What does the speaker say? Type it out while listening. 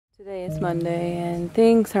Today is Monday and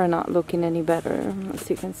things are not looking any better, as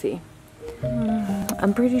you can see.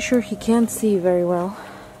 I'm pretty sure he can't see very well,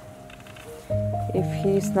 if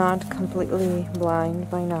he's not completely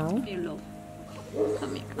blind by now. Hello.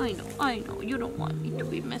 Come here. I know. You don't want me to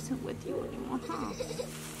be messing with you anymore, huh?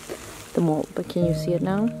 The mold, but can you see it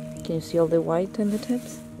now? Can you see all the white in the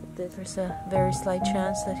tips? There's a very slight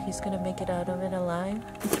chance that he's gonna make it out of it alive.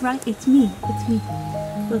 It's right. It's me. It's me.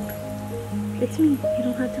 Look. It's me. You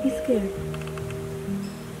don't have to be scared.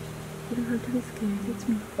 You don't have to be scared. It's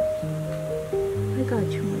me. I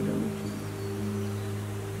got you, my love.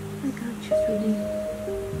 I got you, sweetie.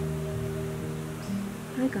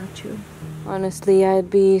 I got you. Honestly,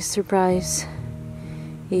 I'd be surprised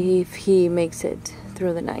if he makes it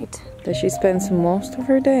through the night. That she spends most of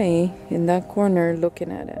her day in that corner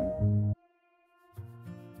looking at him.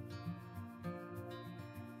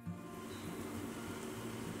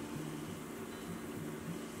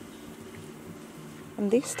 And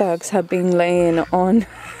these dogs have been laying on.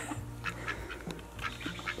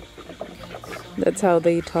 That's how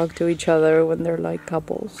they talk to each other when they're like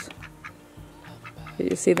couples. Can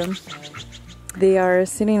you see them? They are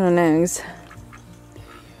sitting on eggs.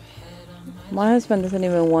 My husband doesn't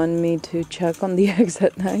even want me to check on the eggs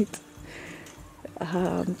at night.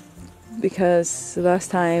 Because last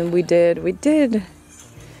time we did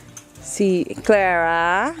see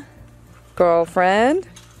Clara, girlfriend.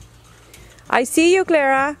 I see you,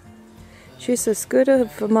 Clara. She's as good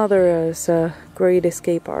of a mother as a great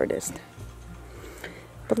escape artist.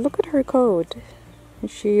 But look at her coat.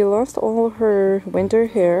 She lost all her winter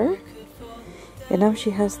hair. And now she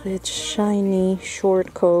has this shiny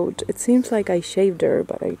short coat. It seems like I shaved her,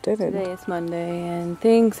 but I didn't. Today is Monday and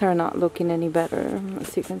things are not looking any better,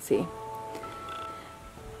 as you can see.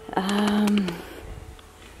 I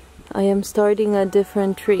am starting a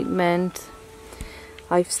different treatment.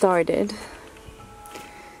 I've started.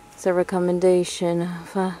 It's a recommendation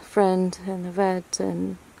of a friend and a vet,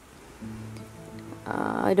 and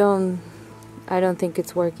I don't think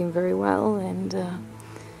it's working very well, and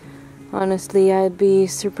honestly, I'd be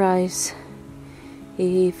surprised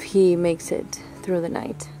if he makes it through the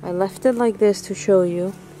night. I left it like this to show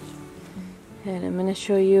you, and I'm gonna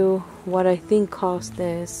show you what I think caused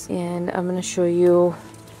this, and I'm gonna show you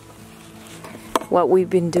what we've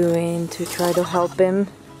been doing to try to help him.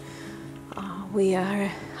 We are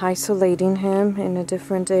isolating him in a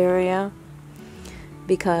different area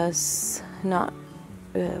because not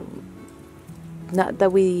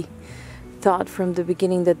that we thought from the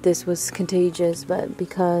beginning that this was contagious, but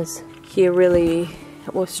because he really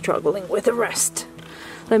was struggling with the rest.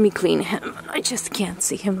 Let me clean him. I just can't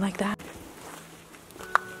see him like that.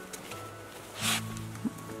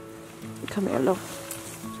 Come here, love.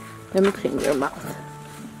 Let me clean your mouth.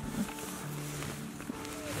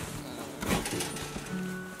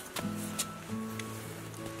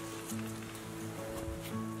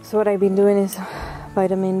 So what I've been doing is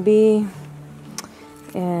vitamin B,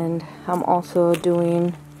 and I'm also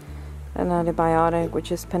doing an antibiotic,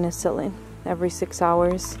 which is penicillin, every 6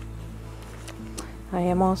 hours. I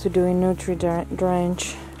am also doing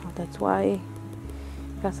Nutri-Drench. That's why it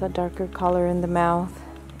has a darker color in the mouth.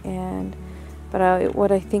 But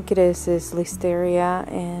what I think it is listeria,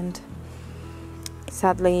 and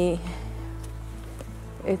sadly,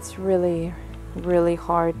 it's really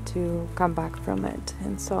hard to come back from it.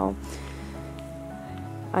 And so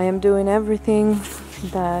I am doing everything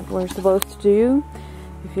that we're supposed to do.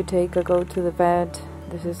 If you go to the vet,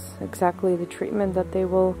 this is exactly the treatment that they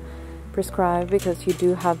will prescribe, because you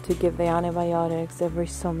do have to give the antibiotics every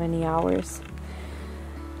so many hours.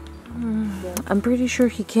 I'm pretty sure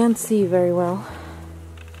he can't see very well,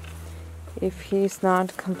 if he's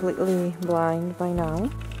not completely blind by now.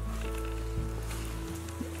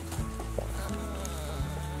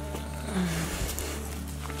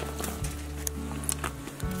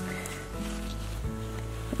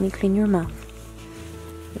 Let me clean your mouth.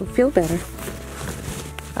 You'll feel better.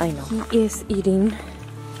 I know. He is eating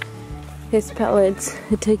his pellets.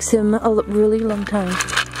 It takes him a really long time,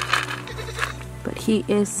 but he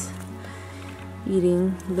is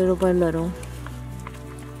eating little by little.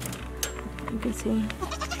 You can see.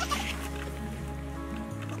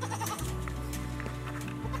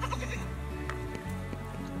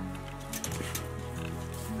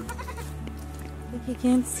 He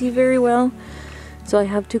can't see very well, so I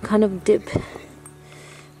have to kind of dip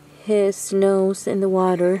his nose in the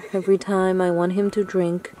water every time I want him to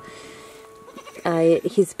drink.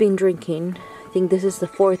 He's been drinking. I think this is the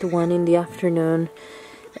 4th one in the afternoon,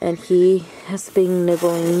 and he has been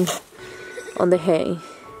nibbling on the hay.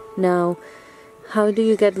 Now, How do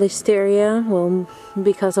you get listeria? Well,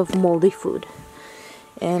 because of moldy food.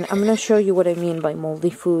 And I'm gonna show you what I mean by moldy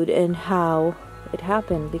food and how it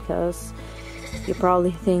happened, because you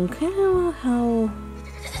probably think, oh,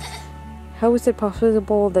 how is it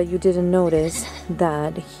possible that you didn't notice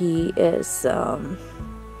that he is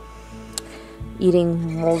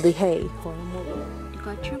eating moldy hay? You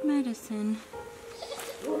got your medicine.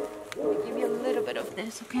 I'll give you a little bit of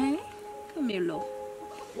this, okay? Come here, Lo.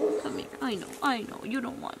 Come here. I know. You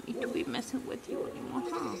don't want me to be messing with you anymore,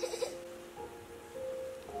 huh?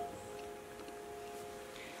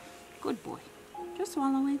 Good boy. Just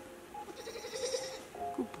swallow it.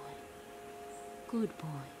 Good boy. Good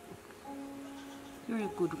boy. You're a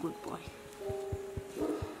good boy.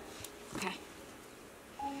 Okay.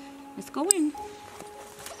 Let's go in.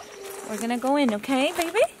 We're gonna go in, okay,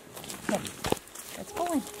 baby? Come. Let's go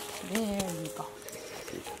in. There you go.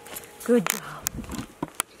 Good job.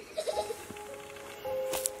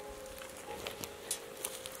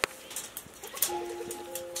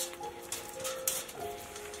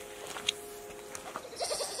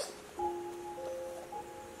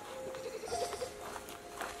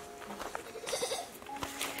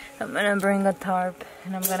 I'm gonna bring a tarp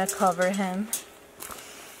and I'm gonna cover him.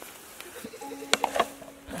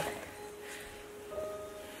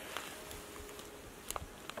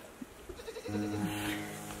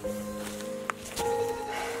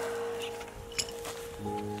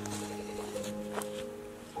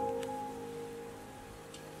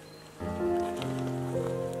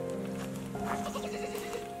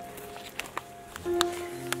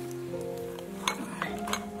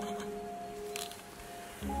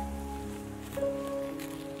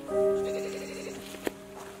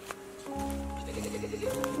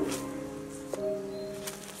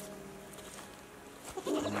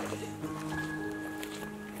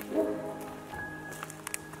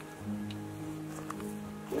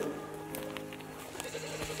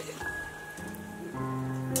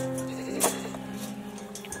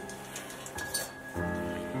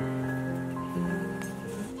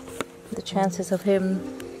 The chances of him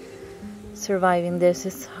surviving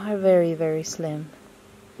this are very, very slim.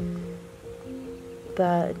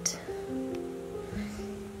 But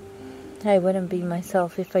I wouldn't be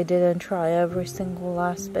myself if I didn't try every single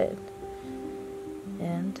last bit.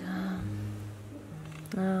 And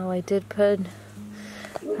I did put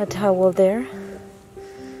a towel there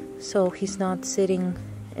so he's not sitting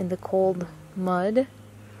in the cold mud.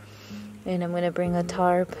 And I'm gonna bring a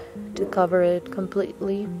tarp to cover it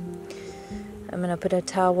completely. I'm gonna put a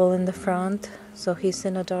towel in the front so he's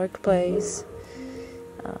in a dark place.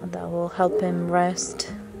 That will help him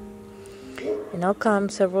rest. And I'll come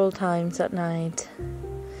several times at night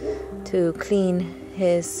to clean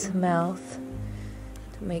his mouth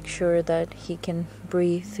to make sure that he can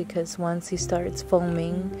breathe, because once he starts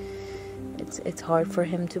foaming, it's hard for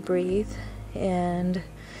him to breathe, and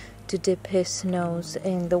to dip his nose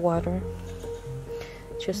in the water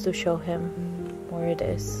just to show him where it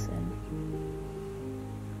is. And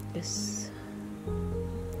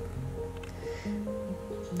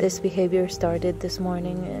this behavior started this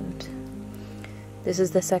morning, and this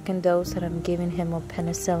is the second dose that I'm giving him of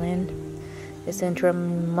penicillin. It's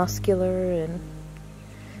intramuscular, and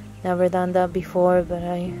never done that before, but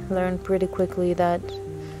I learned pretty quickly that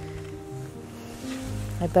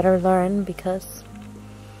I better learn, because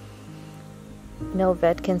no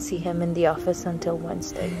vet can see him in the office until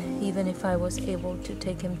Wednesday. Even if I was able to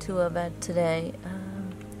take him to a vet today,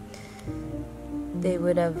 they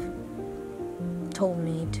would have told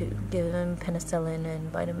me to give him penicillin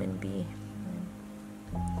and vitamin B.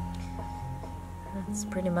 That's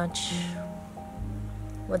pretty much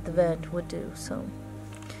what the vet would do. So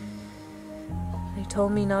they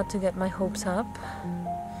told me not to get my hopes up.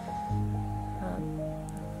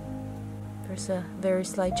 There's a very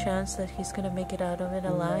slight chance that he's gonna make it out of it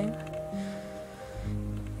alive,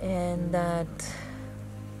 and that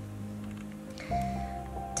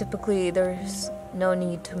typically there's no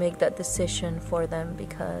need to make that decision for them,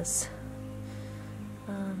 because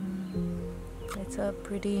it's a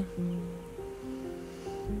pretty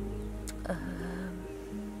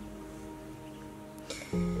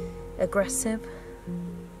aggressive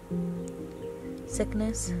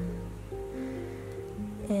sickness,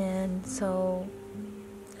 and so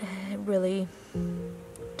it really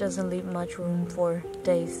doesn't leave much room for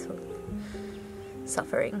days of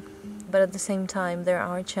suffering. But at the same time, there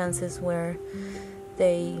are chances where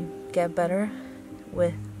they get better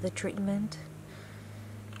with the treatment.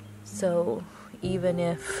 So even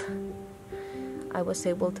if I was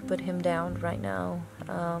able to put him down right now,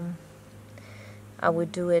 I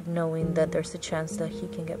would do it knowing that there's a chance that he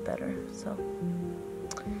can get better. So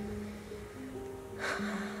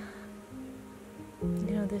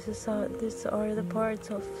You know, these are the parts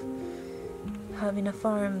of having a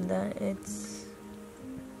farm that it's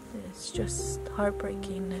just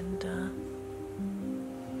heartbreaking. And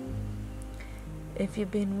if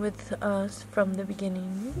you've been with us from the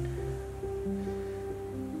beginning,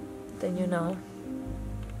 then you know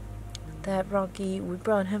that Rocky, we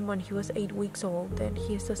brought him when he was 8 weeks old, and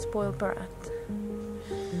he is a spoiled brat.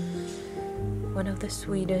 One of the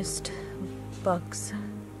sweetest bucks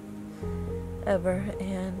ever,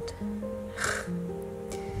 and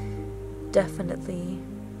definitely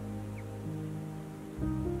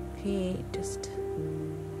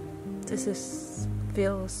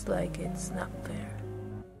feels like it's not fair.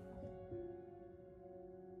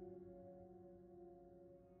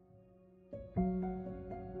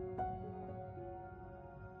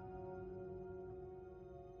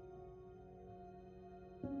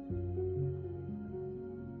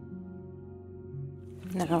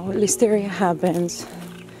 Now, listeria happens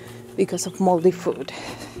because of moldy food.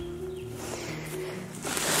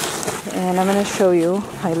 And I'm going to show you,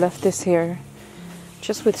 I left this here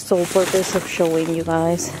just with sole purpose of showing you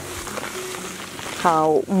guys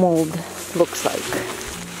how mold looks like.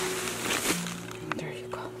 There you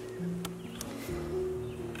go.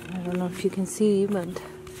 I don't know if you can see, but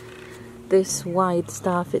this white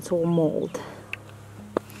stuff, it's all mold.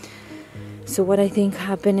 So what I think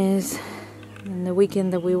happened is, in the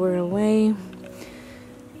weekend that we were away,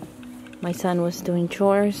 my son was doing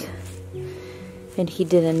chores and he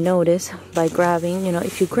didn't notice by grabbing, you know,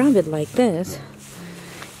 if you grab it like this,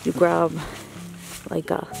 you grab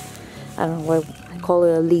like a, I don't know what I call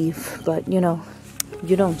it, a leaf, but you know,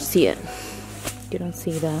 you don't see it. You don't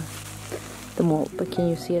see the mold, but can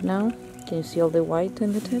you see it now? Can you see all the white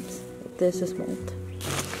in the tips? This is mold.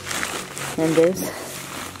 And this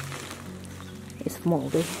is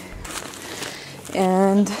moldy.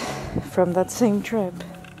 And from that same trip,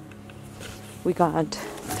 we got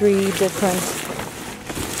 3 different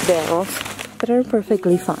barrels that are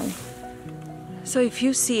perfectly fine. So if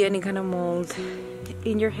you see any kind of mold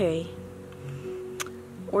in your hay,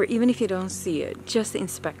 or even if you don't see it, just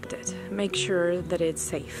inspect it. Make sure that it's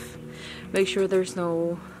safe. Make sure there's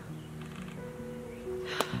no,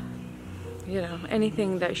 you know,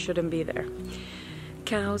 anything that shouldn't be there.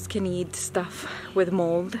 Cows can eat stuff with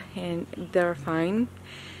mold and they're fine,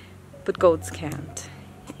 but goats can't.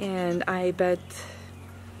 And I bet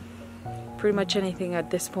pretty much anything at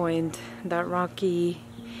this point that Rocky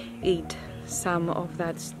ate some of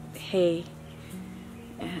that hay,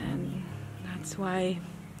 and that's why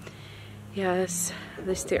he has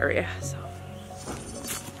listeria. So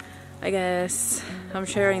I guess I'm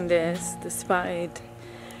sharing this despite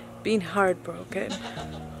being heartbroken,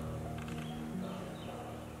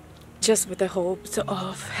 just with the hopes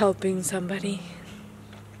of helping somebody.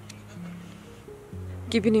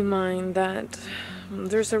 Keeping in mind that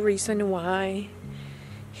there's a reason why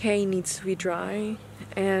hay needs to be dry,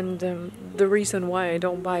 and the reason why I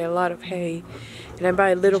don't buy a lot of hay and I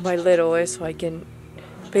buy little by little is so I can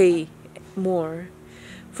pay more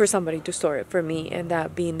for somebody to store it for me, and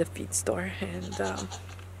that being the feed store.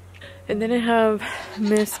 And then I have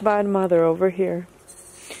Miss Bad Mother over here,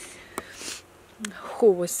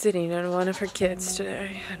 who was sitting on one of her kids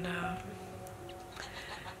today, and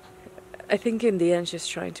I think in the end she's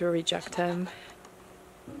trying to reject him.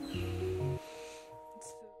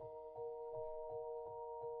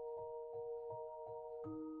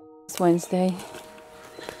 It's Wednesday.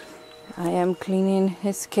 I am cleaning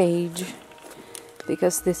his cage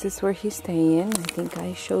because this is where he's staying. I think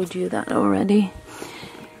I showed you that already.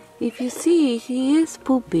 If you see, he is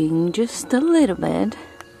pooping just a little bit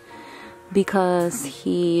because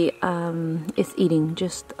he is eating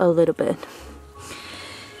just a little bit.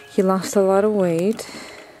 He lost a lot of weight,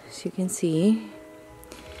 as you can see.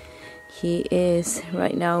 He is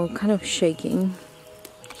right now kind of shaking.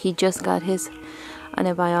 He just got his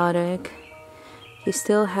antibiotic. He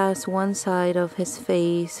still has one side of his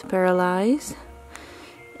face paralyzed,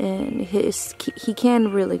 and he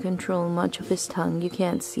can't really control much of his tongue. You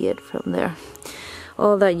can't see it from there.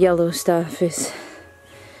 All that yellow stuff is,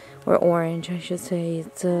 or orange I should say,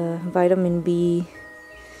 it's vitamin B.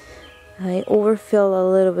 I overfill a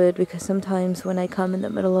little bit because sometimes when I come in the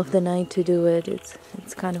middle of the night to do it,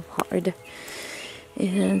 it's kind of hard,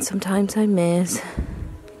 and sometimes I miss.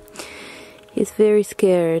 He's very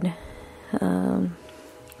scared.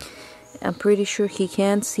 I'm pretty sure he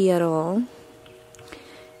can't see at all.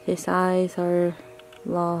 His eyes are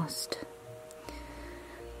lost.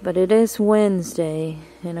 But it is Wednesday,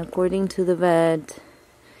 and according to the vet,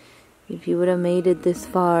 if he would have made it this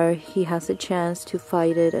far, he has a chance to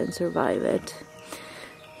fight it and survive it.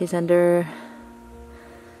 He's under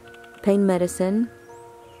pain medicine,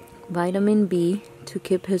 vitamin B to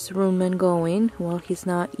keep his rumen going while he's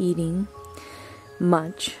not eating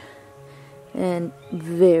much, and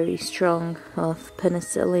very strong of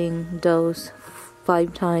penicillin dose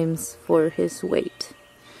 5 times for his weight.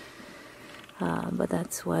 But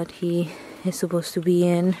that's what he is supposed to be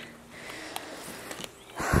in.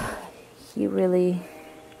 He really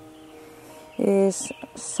is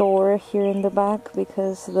sore here in the back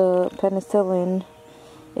because the penicillin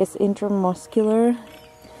is intramuscular,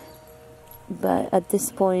 but at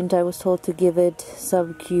this point I was told to give it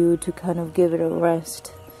sub-Q to kind of give it a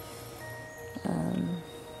rest.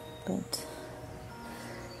 But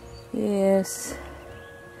yes,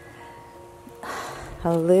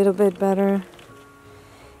 a little bit better,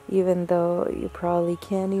 even though you probably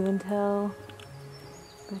can't even tell.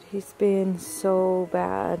 But he's been so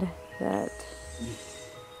bad that,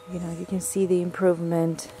 you know, you can see the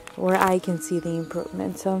improvement, or I can see the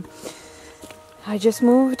improvement. So I just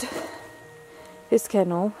moved his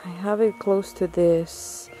kennel. I have it close to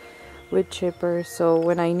this wood chipper, so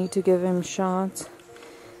when I need to give him shots,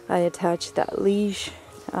 I attach that leash,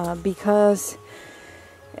 because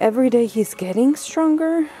every day he's getting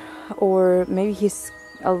stronger, or maybe he's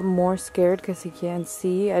more scared because he can't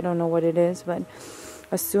see. I don't know what it is, but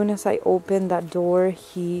as soon as I open that door,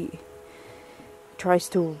 he tries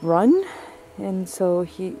to run, and so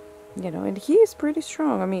he, you know, and he is pretty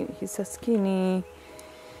strong. I mean, he's a skinny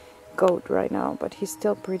goat right now, but he's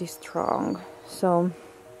still pretty strong. So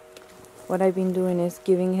what I've been doing is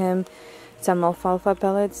giving him some alfalfa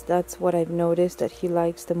pellets. That's what I've noticed that he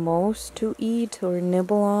likes the most to eat or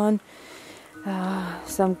nibble on.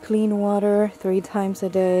 Some clean water 3 times a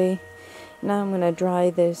day. Now I'm gonna dry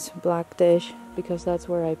this black dish because that's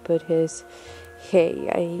where I put his hay.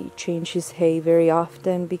 I change his hay very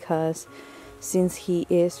often because since he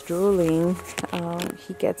is drooling,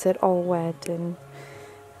 he gets it all wet, and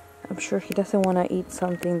I'm sure he doesn't want to eat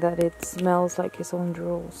something that it smells like his own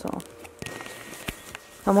drool. So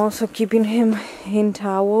I'm also keeping him in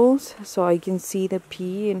towels so I can see the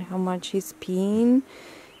pee and how much he's peeing,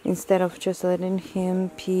 instead of just letting him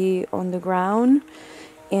pee on the ground.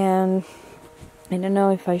 And I don't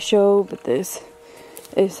know if I show, but this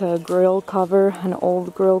is a grill cover, an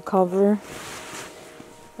old grill cover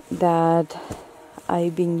that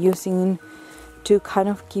I've been using to kind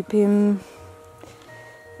of keep him.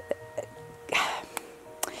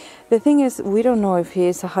 The thing is, we don't know if he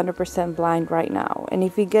is 100% blind right now, and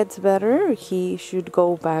if he gets better, he should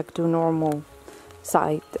go back to normal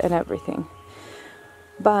sight and everything.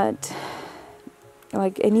 But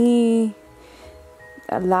like any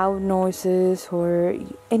loud noises or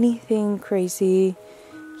anything crazy,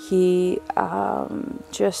 he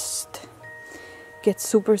just gets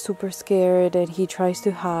super scared, and he tries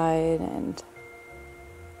to hide. And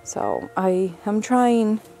so I am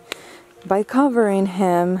trying, by covering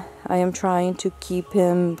him, I am trying to keep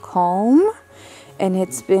him calm, and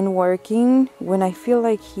it's been working. When I feel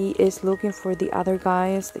like he is looking for the other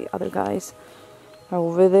guys are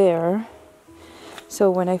over there. So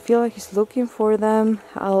when I feel like he's looking for them,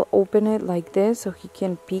 I'll open it like this so he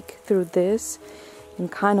can peek through this and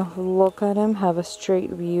kind of look at him, have a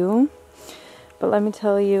straight view. But let me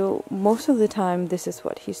tell you, most of the time this is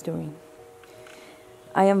what he's doing.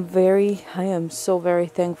 I am so very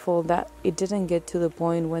thankful that it didn't get to the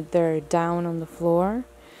point when they're down on the floor.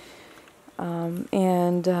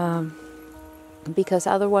 Because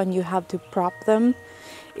otherwise you have to prop them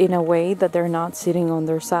in a way that they're not sitting on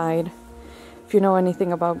their side. If you know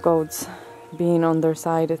anything about goats being on their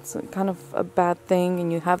side, it's kind of a bad thing,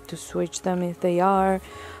 and you have to switch them if they are,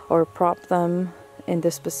 or prop them in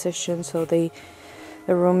this position so the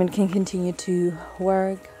rumen can continue to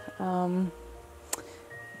work.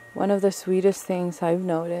 One of the sweetest things I've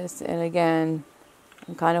noticed, and again,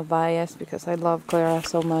 I'm kind of biased because I love Clara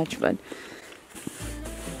so much, but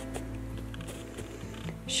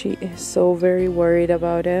she is so very worried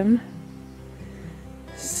about him.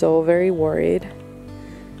 So very worried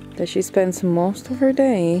that she spends most of her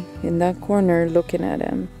day in that corner looking at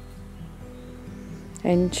him.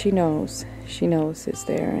 And she knows it's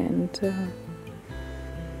there, and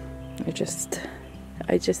I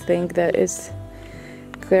just think that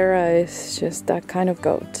Clara is just that kind of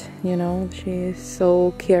goat, you know. She's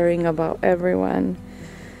so caring about everyone.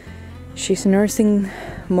 She's nursing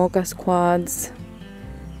Mocha's quads.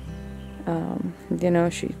 You know,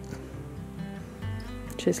 she's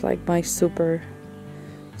like my super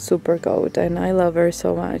goat, and I love her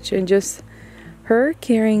so much. And just her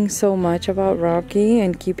caring so much about Rocky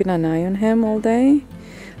and keeping an eye on him all day.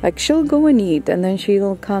 Like, she'll go and eat, and then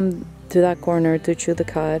she'll come to that corner to chew the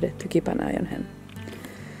cud to keep an eye on him.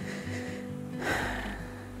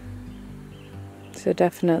 So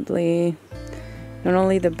definitely not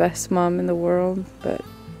only the best mom in the world, but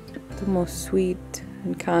the most sweet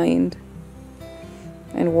and kind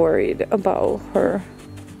and worried about her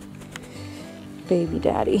baby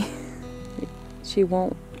daddy. She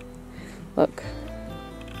won't look.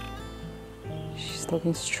 She's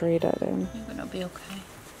looking straight at him. You're gonna be okay.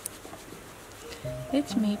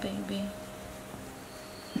 It's me, baby.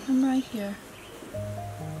 I'm right here.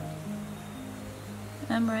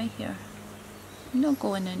 I'm right here. I'm not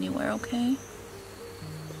going anywhere, okay?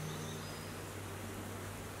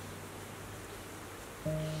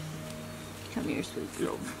 Come here, sweet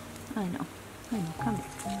love. I know. Come here.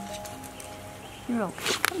 You're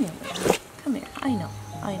okay. Come here, baby. Come here. I know.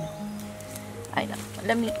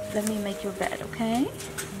 Let me make your bed, okay?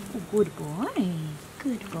 Oh, good boy.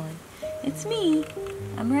 Good boy. It's me.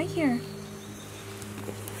 I'm right here.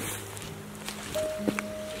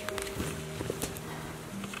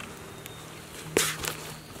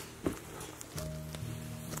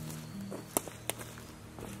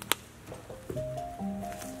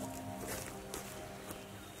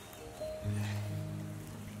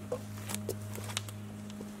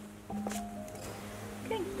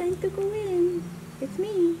 Okay, time to go in. It's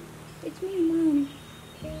me. It's me, Mom.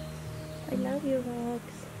 I love you, Rox.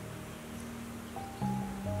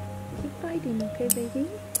 Keep fighting, okay, baby?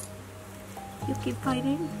 You keep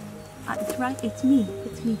fighting. It's right. It's me.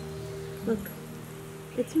 It's me. Look.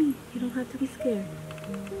 It's me. You don't have to be scared.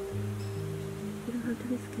 You don't have to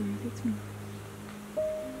be scared. It's me.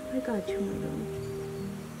 I got you, my love.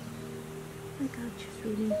 I got you,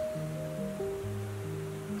 sweetie.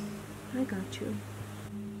 I got you.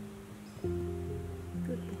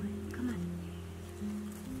 Good boy. Come on.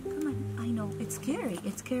 Come on. I know. It's scary.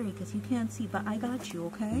 It's scary because you can't see, but I got you,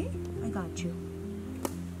 okay? I got you.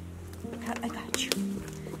 I got you.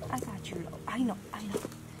 I got you. I know. I know.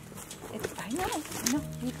 I know.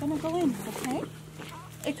 You're gonna go in, okay?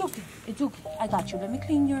 It's okay. It's okay. I got you. Let me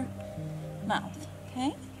clean your mouth,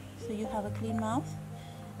 okay? So you have a clean mouth.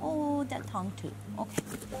 Oh, that tongue too. Okay.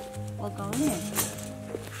 We'll go in.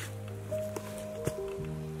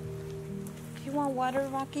 You want water,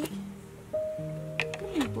 Rocky? Come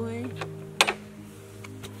here, boy.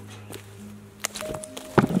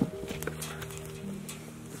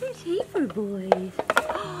 There's hay for boys.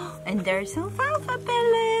 And there's alfalfa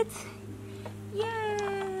pellets.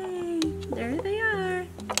 Yay! There they are.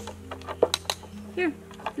 Here,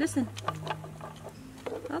 listen.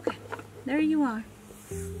 Okay, there you are.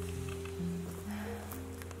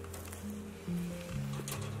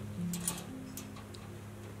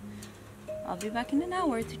 I'll be back in an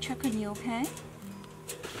hour to check on you, okay?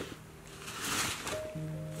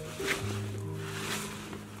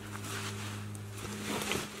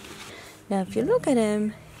 Now if you look at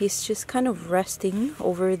him, he's just kind of resting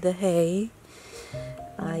over the hay.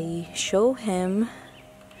 I show him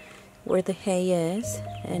where the hay is,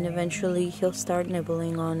 and eventually he'll start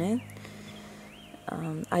nibbling on it.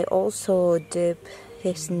 I also dip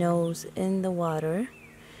his nose in the water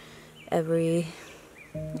every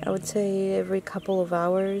couple of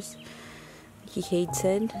hours. He hates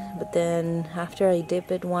it, but then after I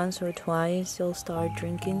dip it once or twice, he'll start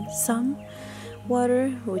drinking some water,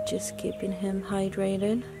 which is keeping him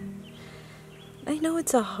hydrated. I know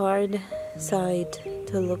it's a hard sight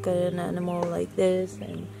to look at an animal like this,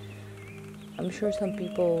 and I'm sure some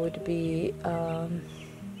people would be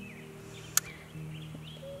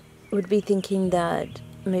thinking that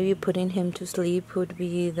maybe putting him to sleep would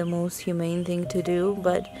be the most humane thing to do,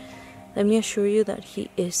 but let me assure you that he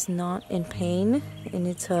is not in pain, and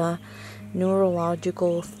it's a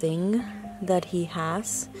neurological thing that he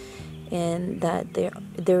has, and that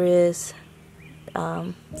there is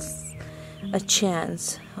a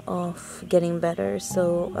chance of getting better.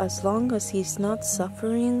 So as long as he's not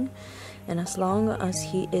suffering, and as long as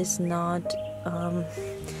he is not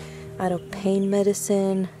out of pain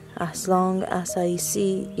medicine, as long as I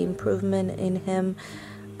see improvement in him,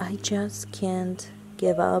 I just can't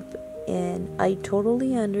give up. And I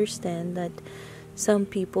totally understand that some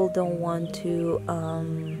people don't want to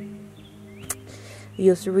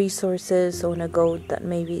use resources on a goat that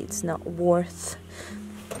maybe it's not worth,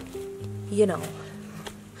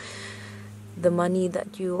 the money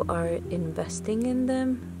that you are investing in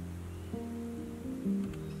them.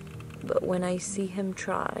 But when I see him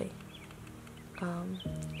try,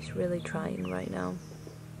 he's really trying right now.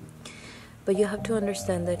 But you have to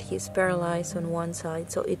understand that he's paralyzed on one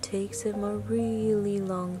side, so it takes him a really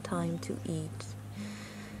long time to eat.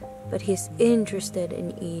 But he's interested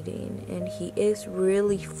in eating, and he is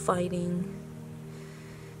really fighting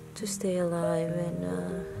to stay alive, and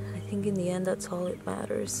I think in the end that's all it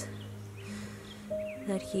matters.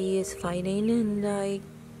 that he is fighting, and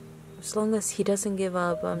as long as he doesn't give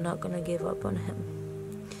up, I'm not gonna give up on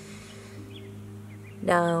him.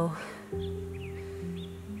 Now,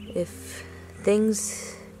 if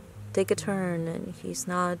things take a turn and he's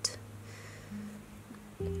not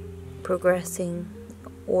progressing,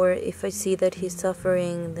 or if I see that he's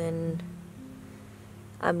suffering, then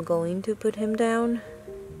I'm going to put him down.